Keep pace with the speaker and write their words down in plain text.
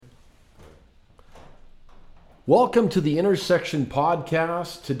Welcome to the Intersection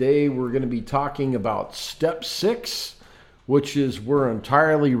Podcast. Today we're going to be talking about step 6, which is we're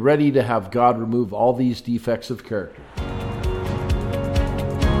entirely ready to have God remove all these defects of character.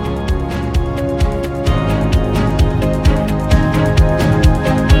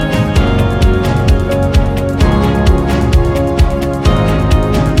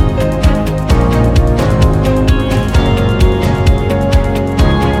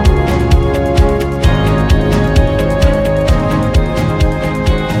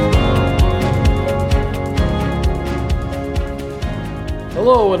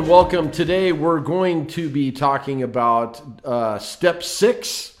 Hello and welcome. Today we're going to be talking about step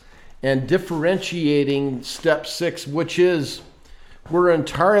 6 and differentiating step 6, which is we're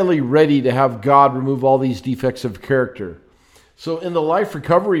entirely ready to have God remove all these defects of character. So in the Life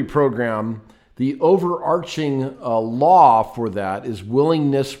Recovery Program, the overarching law for that is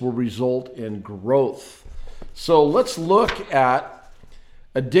willingness will result in growth. So let's look at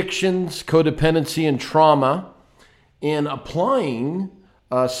addictions, codependency, and trauma in applying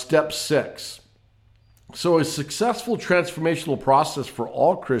step 6. So a successful transformational process for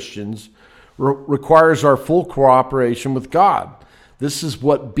all Christians requires our full cooperation with God. This is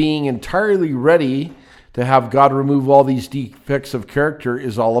what being entirely ready to have God remove all these defects of character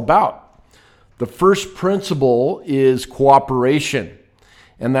is all about. The first principle is cooperation,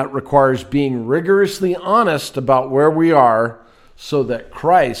 and that requires being rigorously honest about where we are so that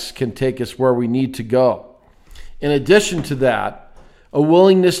Christ can take us where we need to go. In addition to that, a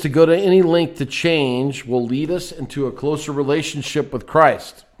willingness to go to any length to change will lead us into a closer relationship with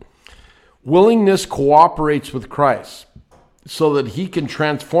Christ. Willingness cooperates with Christ so that he can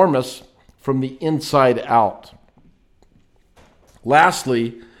transform us from the inside out.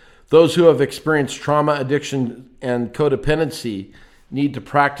 Lastly, those who have experienced trauma, addiction, and codependency need to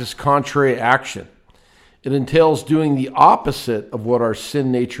practice contrary action. It entails doing the opposite of what our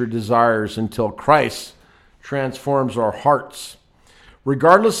sin nature desires until Christ transforms our hearts.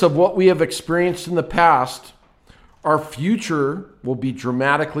 Regardless of what we have experienced in the past, our future will be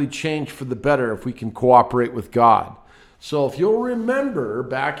dramatically changed for the better if we can cooperate with God. So if you'll remember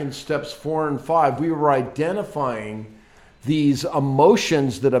back in steps 4 and 5, we were identifying these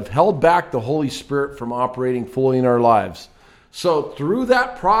emotions that have held back the Holy Spirit from operating fully in our lives. So through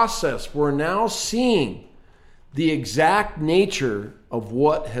that process, we're now seeing the exact nature of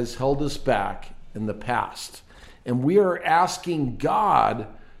what has held us back in the past. And we are asking God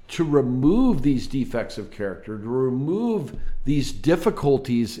to remove these defects of character, to remove these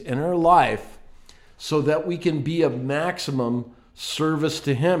difficulties in our life so that we can be of maximum service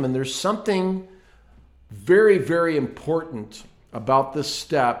to him. And there's something very, very important about this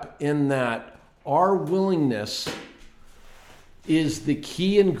step in that our willingness is the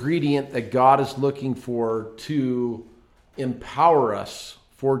key ingredient that God is looking for to empower us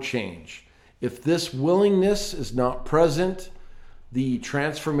for change. If this willingness is not present, the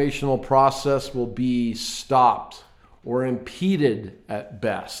transformational process will be stopped or impeded at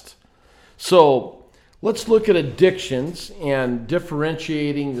best. So let's look at addictions and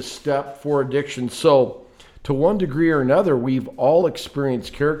differentiating the step for addiction. So to one degree or another, we've all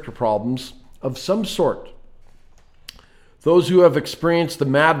experienced character problems of some sort. Those who have experienced the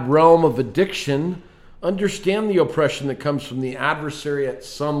mad realm of addiction understand the oppression that comes from the adversary at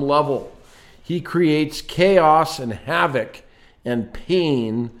some level. He creates chaos and havoc and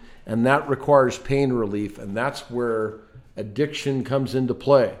pain, and that requires pain relief, and that's where addiction comes into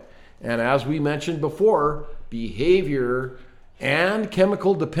play. And as we mentioned before, behavior and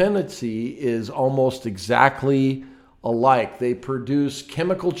chemical dependency is almost exactly alike. They produce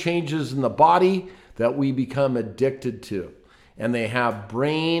chemical changes in the body that we become addicted to, and they have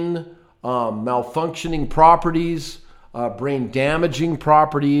brain malfunctioning properties, brain damaging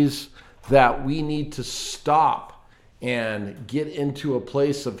properties, that we need to stop and get into a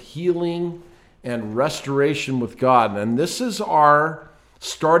place of healing and restoration with God. And this is our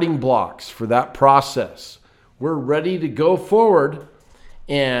starting blocks for that process. We're ready to go forward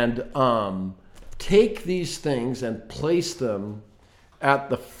and take these things and place them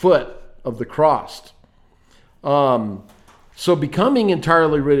at the foot of the cross. So becoming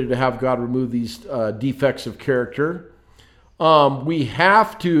entirely ready to have God remove these defects of character, we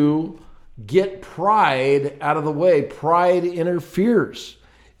have to get pride out of the way. Pride interferes.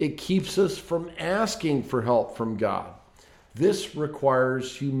 It keeps us from asking for help from God. This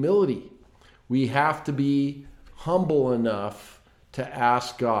requires humility. We have to be humble enough to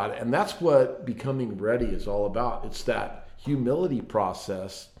ask God. And that's what becoming ready is all about. It's that humility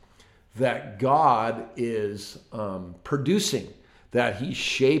process that God is producing, that he's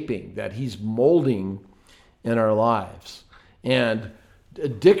shaping, that he's molding in our lives. And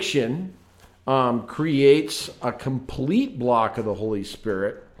addiction creates a complete block of the Holy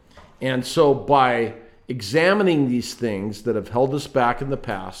Spirit. And so by examining these things that have held us back in the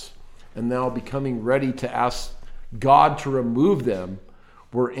past and now becoming ready to ask God to remove them,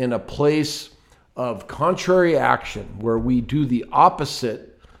 we're in a place of contrary action where we do the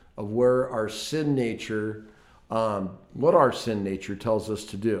opposite of where our sin nature, what our sin nature tells us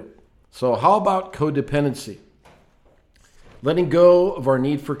to do. So how about codependency? Letting go of our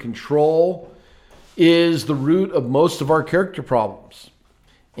need for control is the root of most of our character problems.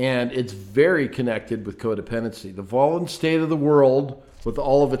 And it's very connected with codependency. The fallen state of the world, with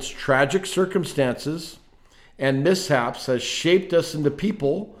all of its tragic circumstances and mishaps, has shaped us into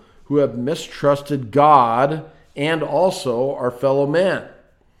people who have mistrusted God and also our fellow man.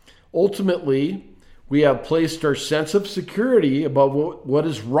 Ultimately, we have placed our sense of security above what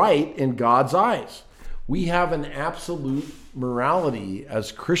is right in God's eyes. We have an absolute morality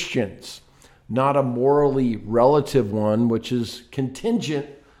as Christians, not a morally relative one, which is contingent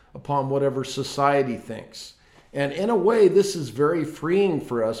upon whatever society thinks. And in a way, this is very freeing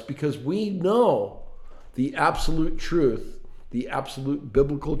for us because we know the absolute truth, the absolute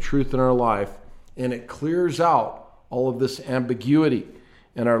biblical truth in our life, and it clears out all of this ambiguity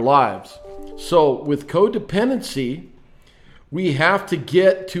in our lives. So with codependency, we have to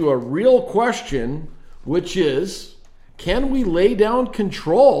get to a real question, which is, can we lay down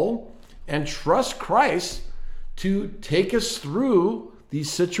control and trust Christ to take us through these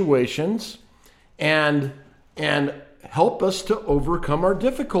situations and help us to overcome our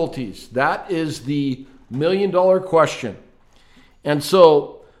difficulties? That is the million-dollar question. And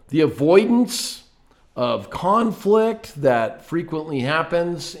so the avoidance of conflict that frequently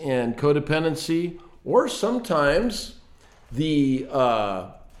happens in codependency, or sometimes the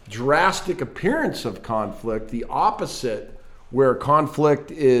drastic appearance of conflict, the opposite, where conflict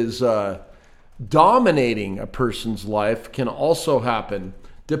is dominating a person's life, can also happen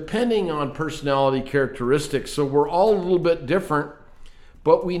depending on personality characteristics. So we're all a little bit different,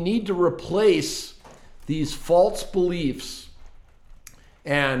 but we need to replace these false beliefs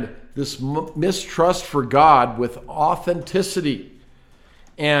and this mistrust for God with authenticity.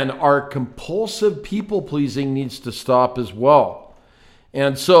 And our compulsive people-pleasing needs to stop as well.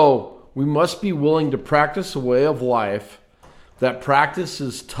 And so we must be willing to practice a way of life that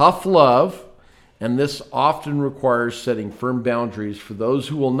practices tough love, and this often requires setting firm boundaries for those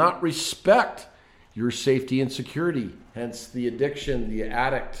who will not respect your safety and security. Hence the addiction, the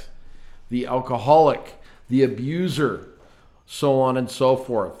addict, the alcoholic, the abuser, so on and so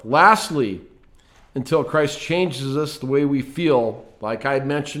forth. Lastly, until Christ changes us the way we feel, like I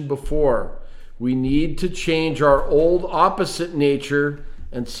mentioned before, we need to change our old opposite nature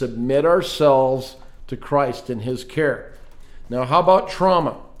and submit ourselves to Christ and his care. Now, how about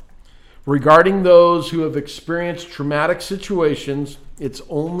trauma? Regarding those who have experienced traumatic situations, it's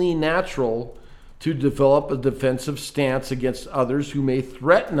only natural to develop a defensive stance against others who may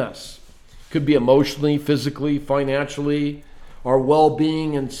threaten us. Could be emotionally, physically, financially, our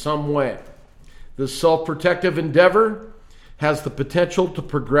well-being in some way. This self-protective endeavor has the potential to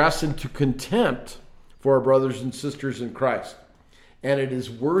progress into contempt for our brothers and sisters in Christ, and it is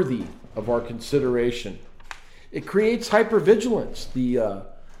worthy of our consideration. It creates hypervigilance.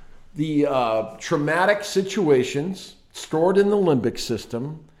 The traumatic situations stored in the limbic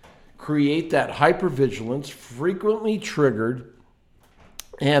system create that hypervigilance, frequently triggered,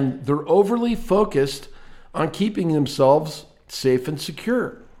 and they're overly focused on keeping themselves safe and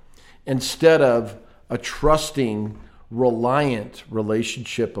secure instead of a trusting, reliant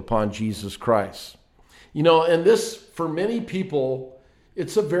relationship upon Jesus Christ. You know, and this, for many people,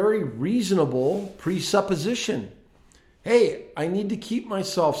 it's a very reasonable presupposition. Hey, I need to keep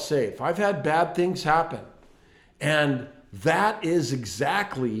myself safe. I've had bad things happen. And that is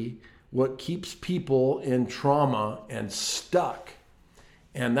exactly what keeps people in trauma and stuck.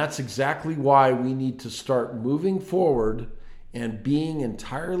 And that's exactly why we need to start moving forward and being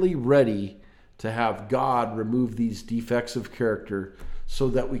entirely ready to have God remove these defects of character so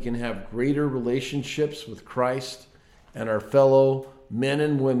that we can have greater relationships with Christ and our fellow men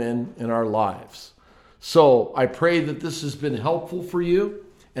and women in our lives. So I pray that this has been helpful for you.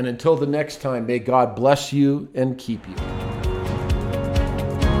 And until the next time, may God bless you and keep you.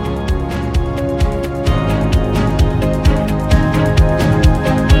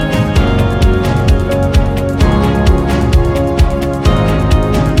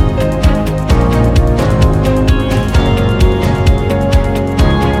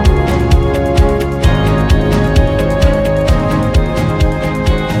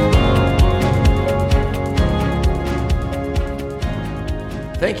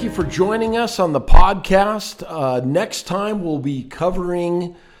 Thank you for joining us on the podcast. Next time we'll be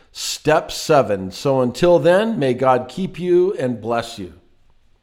covering step 7. So until then, may God keep you and bless you.